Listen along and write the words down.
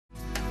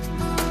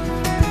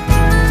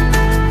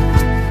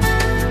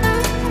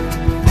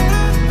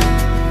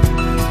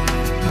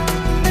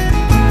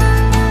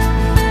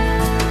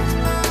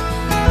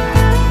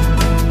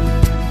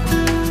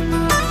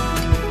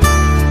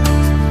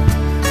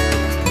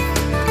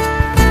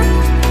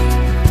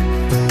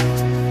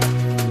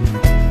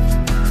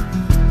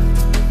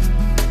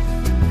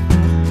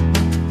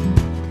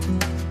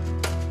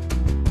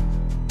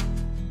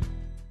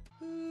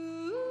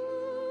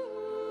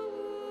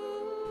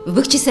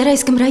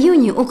Бахчисарайском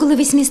районе около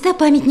 800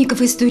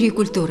 памятников истории и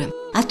культуры,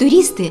 а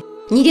туристы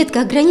нередко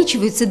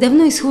ограничиваются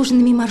давно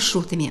исхоженными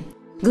маршрутами.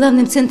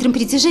 Главным центром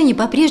притяжения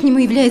по-прежнему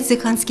является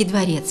Ханский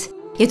дворец.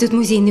 Этот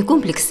музейный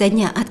комплекс со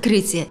дня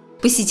открытия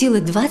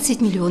посетило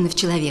 20 миллионов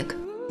человек.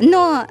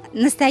 Но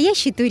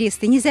настоящие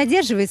туристы не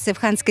задерживаются в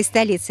ханской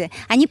столице.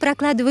 Они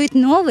прокладывают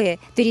новые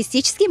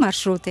туристические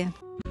маршруты.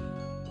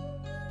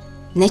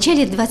 В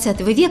начале 20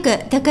 века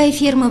такая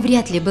ферма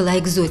вряд ли была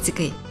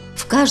экзотикой.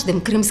 В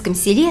каждом крымском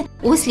селе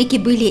ослики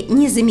были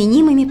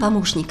незаменимыми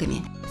помощниками.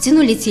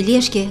 Тянули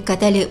тележки,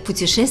 катали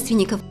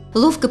путешественников,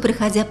 ловко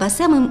проходя по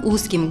самым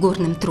узким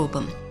горным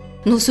тропам.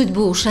 Но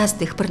судьбу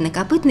ушастых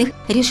парнокопытных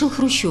решил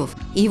Хрущев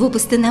и его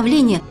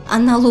постановление о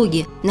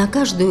налоге на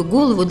каждую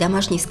голову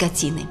домашней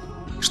скотины.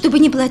 Чтобы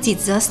не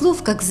платить за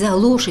ослов, как за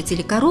лошадь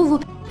или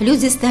корову,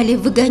 люди стали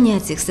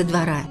выгонять их со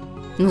двора.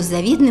 Но с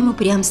завидным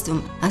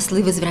упрямством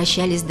ослы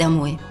возвращались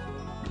домой.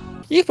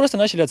 Их просто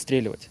начали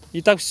отстреливать.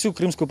 И так всю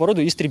крымскую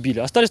породу истребили.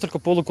 Остались только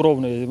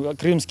полукровные,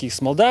 крымские с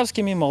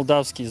молдавскими,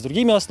 молдавские с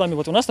другими ослами.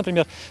 Вот у нас,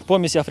 например,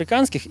 помеси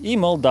африканских и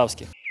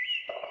молдавских.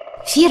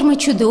 Ферма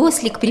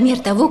 «Чудо-ослик» – пример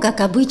того,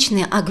 как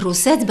обычная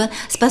агроусадьба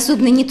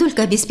способна не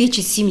только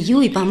обеспечить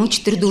семью и помочь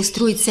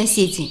трудоустроить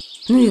соседей,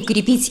 но и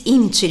укрепить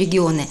имидж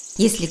региона,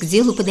 если к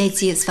делу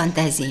подойти с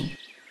фантазией.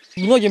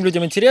 Многим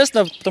людям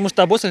интересно, потому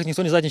что об осликах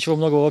никто не знает ничего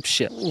многого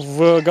вообще.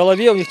 В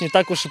голове у них не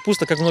так уж и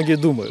пусто, как многие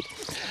думают.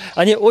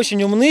 Они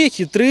очень умны,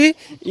 хитры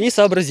и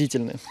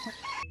сообразительны.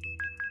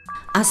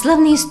 А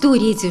славные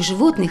истории этих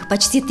животных,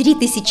 почти 3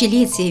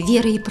 тысячелетия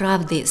веры и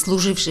правды,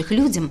 служивших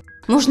людям,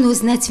 можно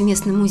узнать в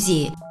местном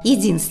музее,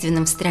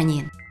 единственном в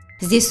стране.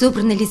 Здесь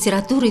собраны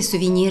литература и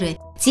сувениры,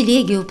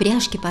 телеги,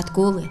 упряжки,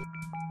 подковы.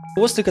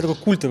 Ослик – это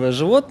такое культовое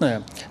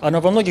животное, оно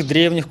во многих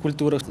древних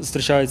культурах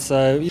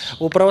встречается.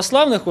 У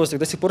православных ослик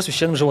до сих пор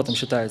священным животным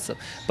считается.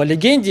 По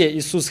легенде,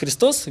 Иисус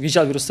Христос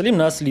въезжал в Иерусалим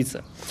на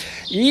ослице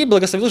и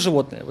благословил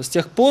животное. Вот с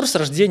тех пор с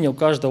рождения у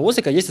каждого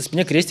ослика есть на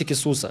спине крестик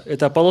Иисуса.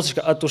 Это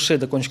полосочка от ушей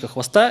до кончика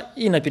хвоста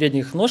и на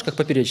передних ножках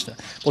поперечно.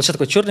 Получается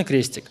такой черный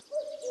крестик.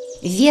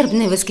 В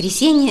вербное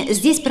воскресенье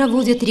здесь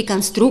проводят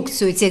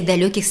реконструкцию тех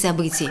далеких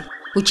событий.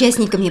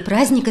 Участниками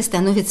праздника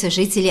становятся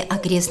жители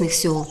окрестных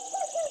сел.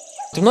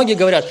 Многие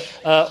говорят,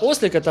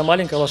 ослик – это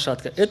маленькая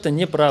лошадка. Это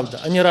неправда.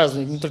 Они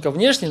разные, не только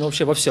внешне, но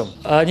вообще во всем.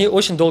 Они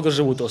очень долго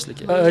живут,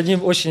 ослики. Они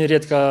очень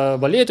редко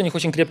болеют, у них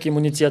очень крепкий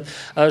иммунитет.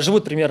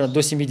 Живут примерно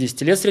до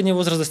 70 лет, средний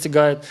возраст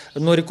достигает,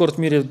 но рекорд в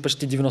мире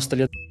почти 90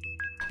 лет.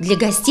 Для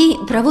гостей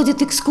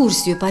проводят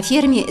экскурсию по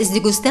ферме с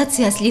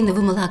дегустацией ослиного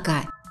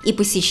молока и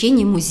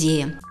посещением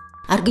музея.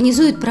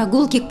 Организуют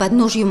прогулки к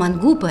подножью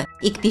Мангупа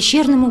и к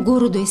пещерному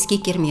городу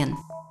Эски-Кермен.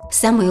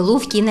 Самые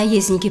ловкие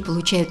наездники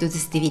получают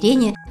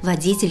удостоверение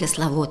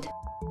водителя-словод.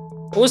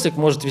 Ослик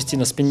может вести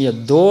на спине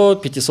до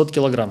 500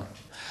 килограмм,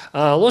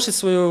 а лошадь в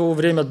свое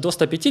время до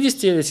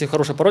 150, если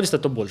хорошая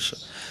породистая, то больше.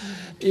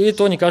 И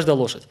то не каждая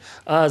лошадь.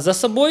 А за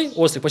собой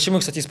ослик, почему,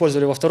 кстати,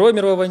 использовали во Второй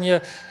мировой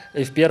войне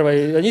и в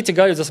Первой, они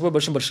тягают за собой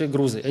большие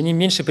грузы, они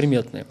меньше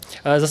приметные.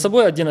 А за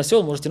собой один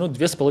осел может тянуть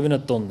 2,5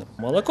 тонны.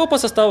 Молоко по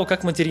составу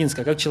как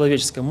материнское, как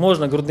человеческое.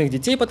 Можно грудных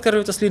детей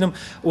подкармливать ослиным,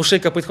 ушей,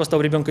 копыт, хвоста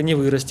у ребенка не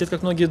вырастет,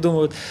 как многие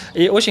думают.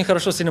 И очень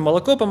хорошо ослиное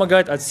молоко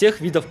помогает от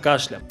всех видов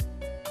кашля.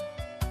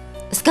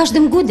 С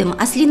каждым годом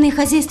ослиное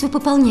хозяйство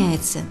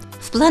пополняется.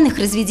 В планах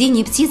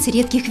разведение птиц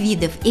редких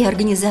видов и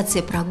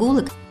организация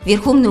прогулок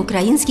верхом на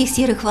украинских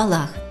серых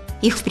валах.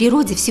 Их в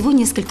природе всего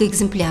несколько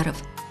экземпляров.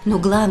 Но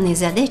главные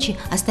задачи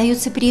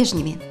остаются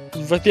прежними.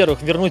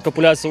 Во-первых, вернуть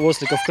популяцию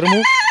осликов в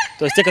Крыму.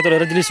 То есть те, которые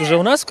родились уже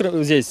у нас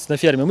здесь, на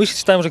ферме, мы их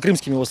считаем уже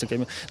крымскими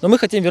осликами. Но мы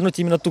хотим вернуть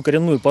именно ту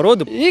коренную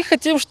породу. И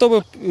хотим,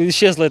 чтобы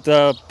исчезло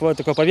это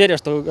такое поверье,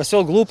 что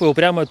осел глупое,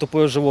 упрямое,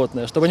 тупое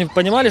животное. Чтобы они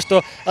понимали,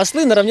 что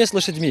ослы наравне с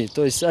лошадьми.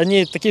 То есть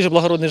они такие же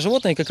благородные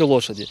животные, как и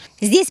лошади.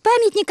 Здесь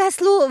памятник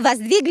ослу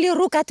воздвигли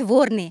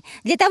рукотворный.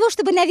 Для того,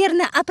 чтобы,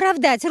 наверное,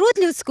 оправдать род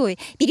людской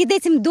перед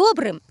этим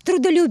добрым,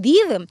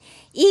 трудолюбивым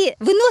и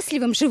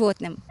выносливым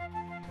животным.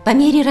 По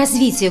мере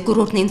развития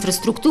курортной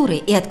инфраструктуры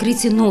и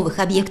открытия новых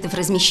объектов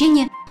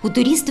размещения у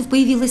туристов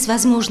появилась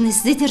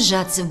возможность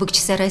задержаться в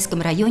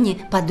Бахчисарайском районе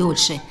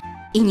подольше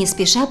и не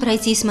спеша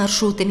пройтись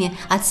маршрутами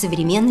от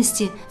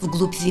современности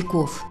вглубь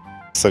веков.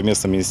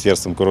 Совместно с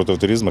Министерством курортов и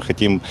туризма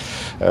хотим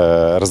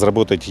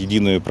разработать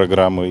единую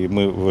программу, и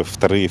мы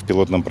вторые в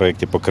пилотном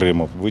проекте по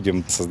Крыму.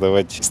 Будем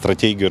создавать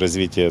стратегию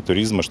развития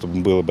туризма, чтобы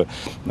было бы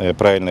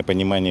правильное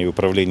понимание и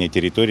управление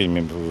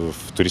территориями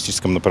в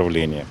туристическом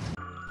направлении.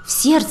 В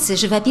сердце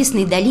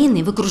живописной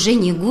долины, в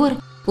окружении гор,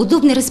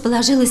 удобно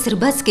расположилась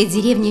рыбацкая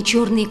деревня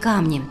Черные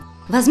Камни.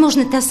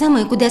 Возможно, та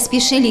самая, куда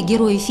спешили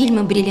герои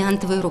фильма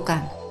 «Бриллиантовая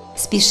рука».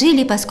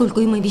 Спешили,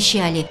 поскольку им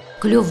обещали,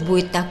 клев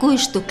будет такой,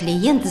 что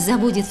клиент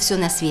забудет все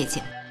на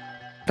свете.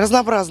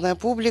 Разнообразная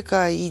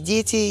публика, и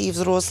дети, и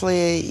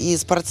взрослые, и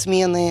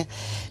спортсмены.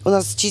 У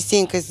нас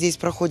частенько здесь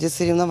проходят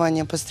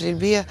соревнования по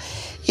стрельбе,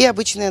 и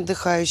обычные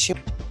отдыхающие.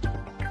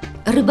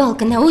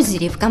 Рыбалка на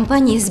озере в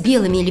компании с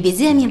белыми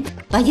лебедями,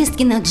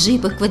 поездки на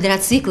джипах,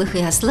 квадроциклах и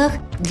ослах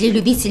для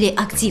любителей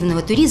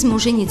активного туризма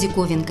уже не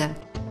диковинка.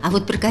 А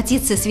вот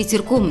прокатиться с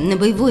ветерком на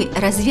боевой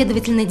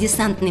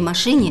разведывательно-десантной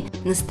машине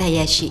 –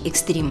 настоящий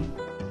экстрим.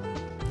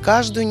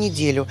 Каждую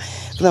неделю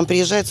к нам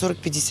приезжает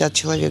 40-50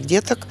 человек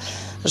деток,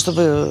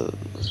 чтобы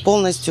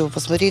полностью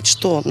посмотреть,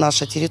 что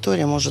наша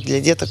территория может для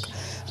деток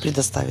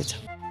предоставить.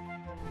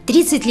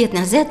 30 лет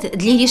назад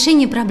для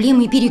решения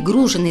проблемы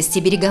перегруженности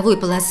береговой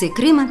полосы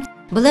Крыма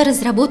была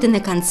разработана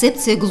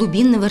концепция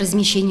глубинного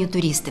размещения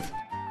туристов.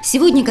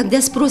 Сегодня,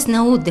 когда спрос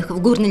на отдых в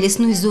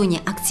горно-лесной зоне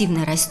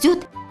активно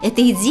растет,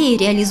 эта идея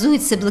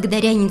реализуется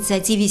благодаря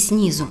инициативе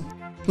снизу.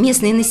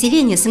 Местное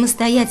население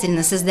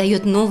самостоятельно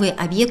создает новые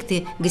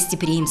объекты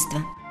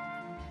гостеприимства.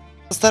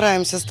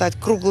 Стараемся стать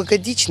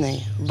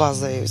круглогодичной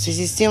базой в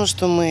связи с тем,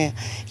 что мы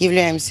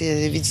являемся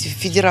ведь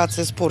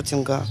Федерацией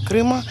спортинга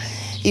Крыма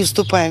и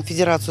вступаем в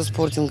Федерацию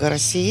спортинга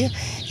России.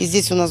 И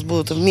здесь у нас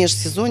будут в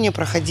межсезонье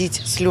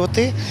проходить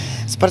слеты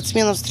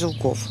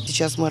спортсменов-стрелков.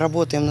 Сейчас мы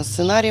работаем над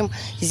сценарием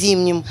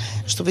зимним,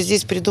 чтобы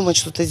здесь придумать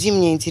что-то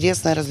зимнее,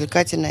 интересное,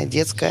 развлекательное,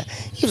 детское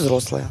и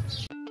взрослое.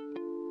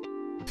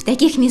 В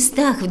таких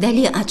местах,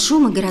 вдали от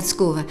шума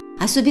городского,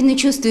 особенно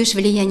чувствуешь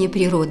влияние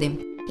природы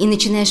и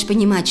начинаешь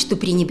понимать, что,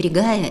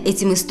 пренебрегая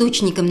этим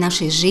источником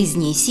нашей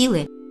жизни и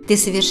силы, ты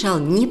совершал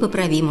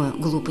непоправимую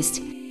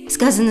глупость.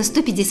 Сказано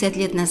 150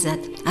 лет назад,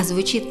 а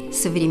звучит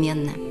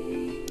современно.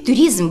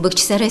 Туризм в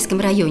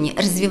Бахчисарайском районе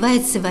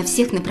развивается во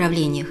всех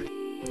направлениях.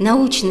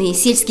 Научный,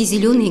 сельский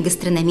зеленый,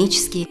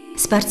 гастрономический,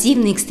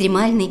 спортивный,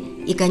 экстремальный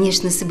и,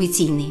 конечно,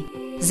 событийный.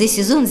 За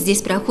сезон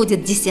здесь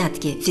проходят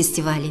десятки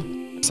фестивалей.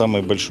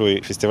 Самый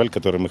большой фестиваль,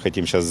 который мы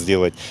хотим сейчас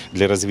сделать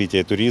для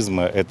развития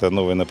туризма, это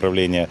новое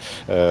направление,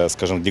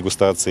 скажем,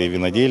 дегустации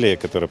виноделия,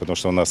 потому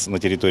что у нас на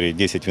территории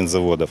 10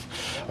 винзаводов.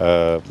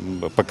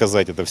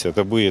 Показать это все.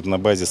 Это будет на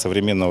базе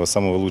современного,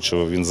 самого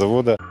лучшего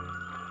винзавода.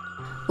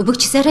 У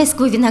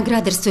бахчисарайского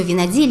виноградарства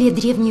виноделия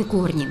древние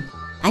корни.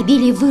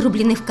 Обилие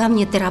вырубленных в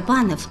камне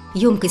тарапанов,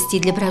 емкостей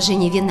для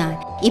брожения вина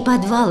и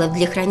подвалов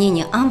для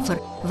хранения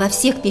амфор во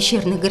всех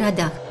пещерных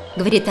городах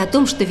говорит о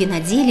том, что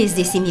виноделие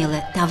здесь имело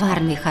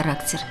товарный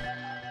характер.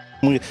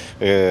 Мы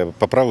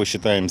по праву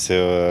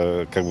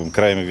считаемся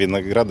краем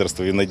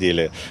виноградарства,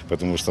 виноделия,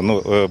 потому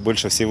что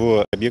больше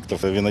всего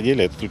объектов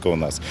виноделия это только у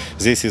нас.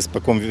 Здесь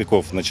испокон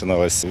веков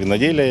начиналось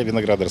виноделие,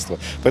 виноградарство,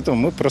 поэтому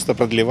мы просто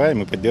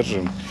продлеваем и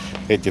поддерживаем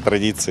эти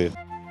традиции.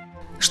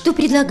 Что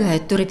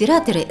предлагают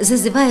туроператоры,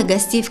 зазывая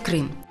гостей в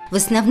Крым? В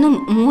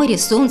основном море,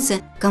 солнце,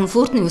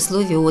 комфортные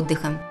условия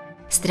отдыха.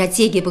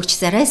 Стратегия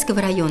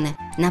Бахчисарайского района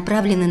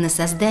направлена на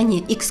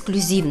создание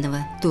эксклюзивного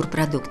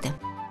турпродукта.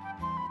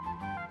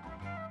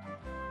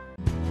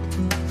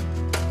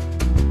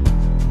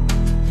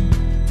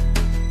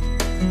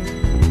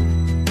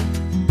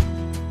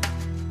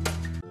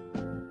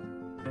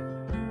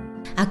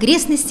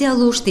 Окрестности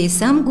Алушты и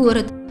сам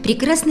город –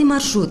 прекрасный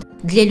маршрут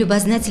для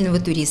любознательного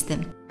туриста.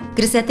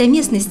 Красота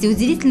местности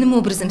удивительным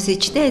образом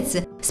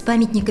сочетается с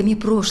памятниками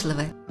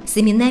прошлого, с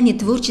именами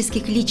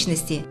творческих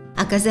личностей,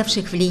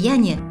 оказавших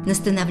влияние на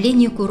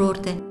становление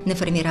курорта, на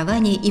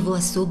формирование его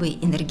особой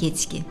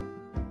энергетики.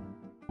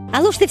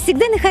 Алушта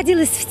всегда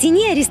находилась в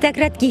тени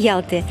аристократки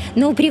Ялты,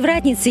 но у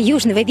привратницы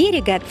Южного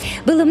берега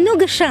было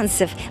много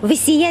шансов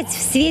воссиять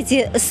в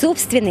свете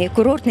собственной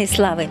курортной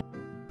славы.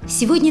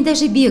 Сегодня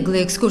даже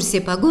беглая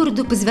экскурсия по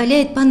городу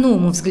позволяет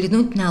по-новому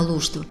взглянуть на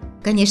Алушту.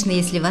 Конечно,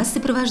 если вас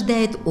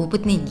сопровождает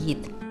опытный гид.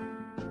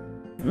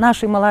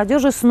 Нашей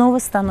молодежи снова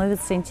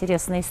становится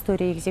интересна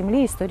история их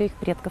земли, история их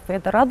предков, и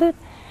это радует.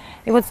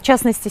 И вот в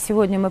частности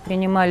сегодня мы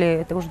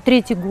принимали, это уже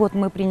 3-й год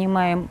мы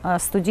принимаем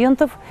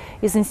студентов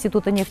из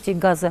Института нефти и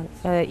газа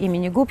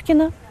имени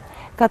Губкина,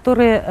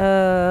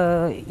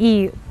 которые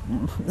и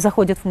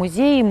заходят в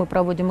музей, и мы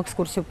проводим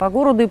экскурсию по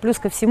городу, и плюс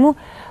ко всему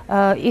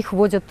их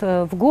водят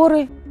в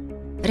горы.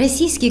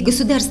 Российский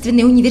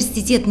государственный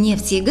университет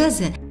нефти и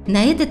газа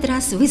на этот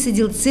раз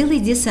высадил целый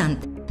десант.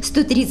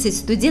 130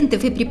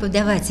 студентов и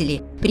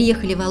преподавателей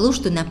приехали в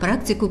Алушту на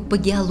практику по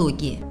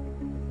геологии.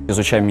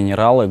 Изучаем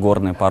минералы,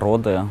 горные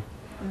породы.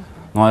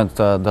 Но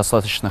это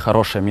достаточно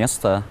хорошее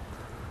место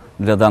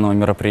для данного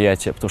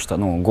мероприятия, потому что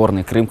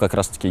горный Крым, как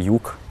раз-таки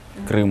юг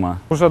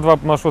Крыма. Уже 2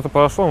 маршрута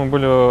прошло, мы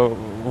были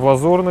в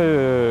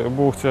Лазурной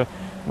бухте,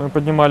 мы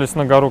поднимались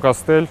на гору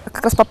Костель.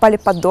 Как раз попали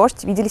под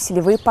дождь, видели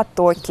селевые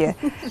потоки,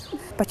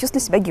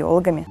 почувствовали себя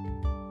геологами.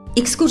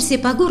 Экскурсия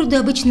по городу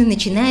обычно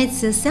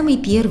начинается с самой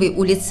первой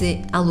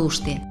улицы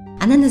Алушты.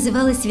 Она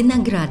называлась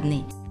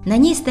Виноградной. На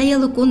ней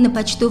стояла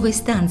конно-почтовая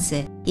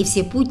станция, и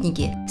все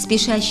путники,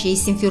 спешащие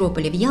из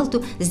Симферополя в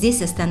Ялту,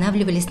 здесь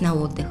останавливались на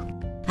отдых.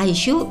 А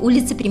еще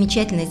улица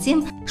примечательна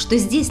тем, что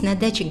здесь, на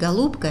даче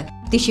Голубка,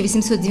 в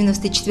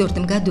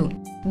 1894 году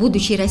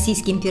будущий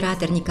российский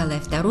император Николай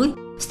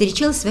II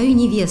встречал свою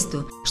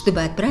невесту,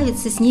 чтобы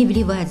отправиться с ней в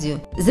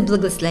Ливадию за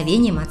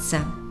благословением отца.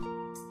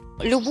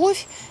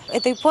 Любовь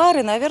этой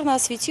пары, наверное,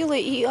 осветила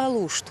и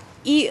Алушту.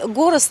 И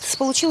город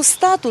получил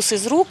статус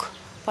из рук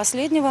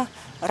последнего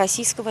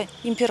российского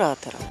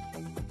императора.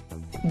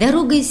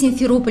 Дорога из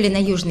Симферополя на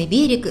Южный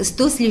берег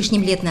 100 с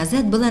лишним лет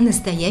назад была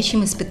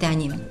настоящим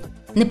испытанием.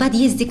 На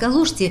подъезде к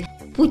Алуште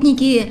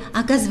путники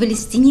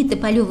оказывались в тени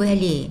Тополевой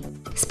аллеи.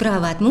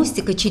 Справа от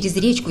мостика через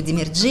речку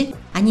Демерджи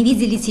они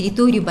видели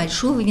территорию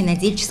большого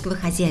винодельческого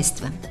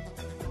хозяйства.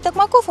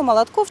 Токмаков и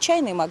Молотков,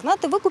 чайные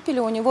магнаты, выкупили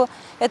у него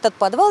этот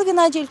подвал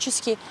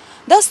винодельческий,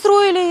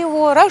 достроили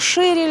его,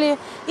 расширили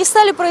и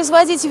стали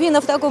производить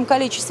вина в таком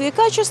количестве и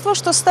качестве,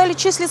 что стали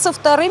числиться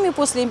вторыми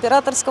после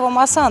императорского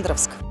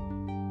Массандровска.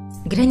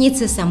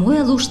 Граница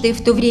самой Алушты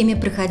в то время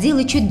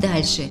проходила чуть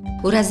дальше,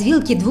 у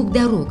развилки двух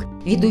дорог,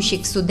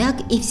 ведущих в Судак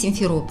и в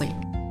Симферополь.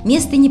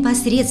 Место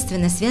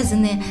непосредственно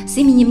связанное с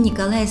именем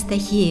Николая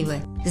Стахеева,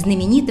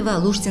 знаменитого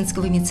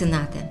алуштинского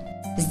мецената.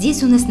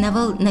 Здесь он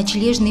основал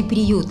ночлежный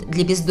приют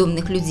для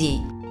бездомных людей.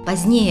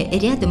 Позднее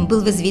рядом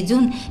был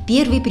возведен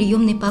первый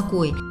приемный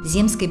покой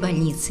земской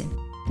больницы.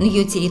 На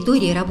ее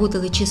территории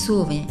работала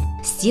часовня,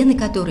 стены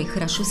которой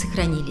хорошо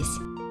сохранились.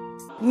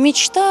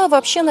 Мечта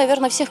вообще,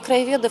 наверное, всех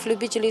краеведов,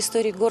 любителей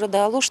истории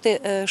города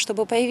Алушты,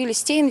 чтобы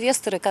появились те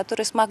инвесторы,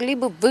 которые смогли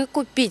бы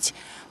выкупить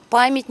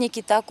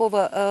памятники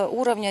такого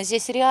уровня.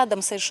 Здесь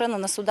рядом, совершенно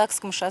на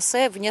Судакском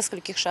шоссе, в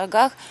нескольких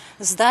шагах,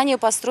 здание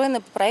построено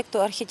по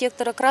проекту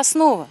архитектора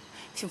Краснова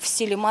в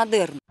стиле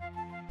модерн.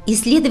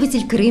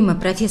 Исследователь Крыма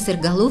профессор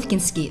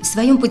Головкинский в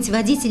своем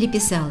путеводителе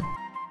писал: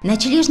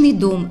 «Ночлежный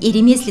дом и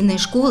ремесленная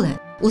школа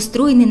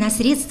устроены на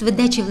средства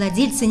дачи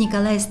владельца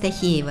Николая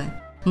Стахеева,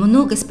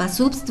 много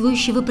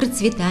способствующего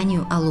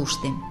процветанию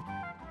Алушты».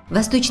 В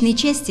восточной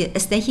части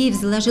Стахеев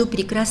заложил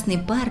прекрасный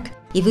парк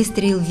и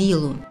выстроил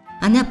виллу.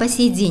 Она по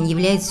сей день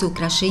является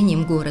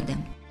украшением города.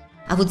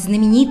 А вот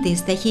знаменитые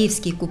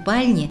стахеевские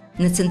купальни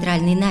на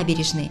центральной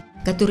набережной,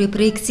 которые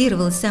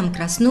проектировал сам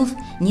Краснов,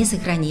 не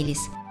сохранились.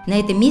 На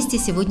этом месте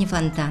сегодня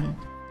фонтан.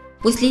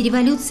 После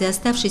революции,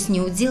 оставшись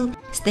неудел,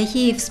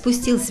 Стахеев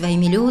спустил свои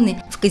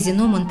миллионы в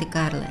казино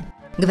Монте-Карло.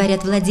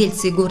 Говорят,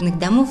 владельцы горных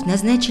домов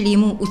назначили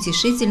ему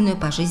утешительную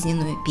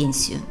пожизненную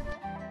пенсию.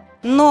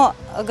 Но,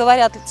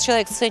 говорят,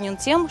 человек ценен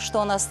тем, что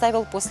он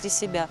оставил после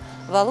себя.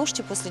 В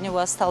Алуште после него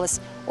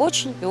осталось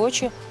очень и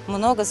очень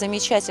много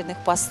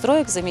замечательных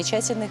построек,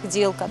 замечательных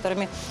дел,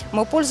 которыми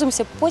мы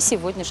пользуемся по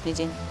сегодняшний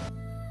день.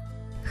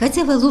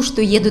 Хотя в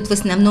Алушту едут в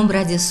основном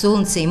ради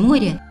солнца и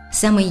моря,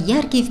 самые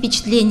яркие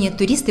впечатления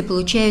туристы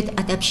получают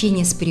от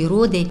общения с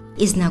природой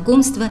и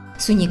знакомства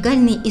с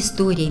уникальной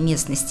историей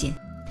местности.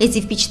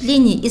 Эти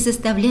впечатления и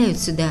заставляют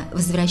сюда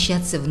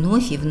возвращаться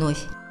вновь и вновь.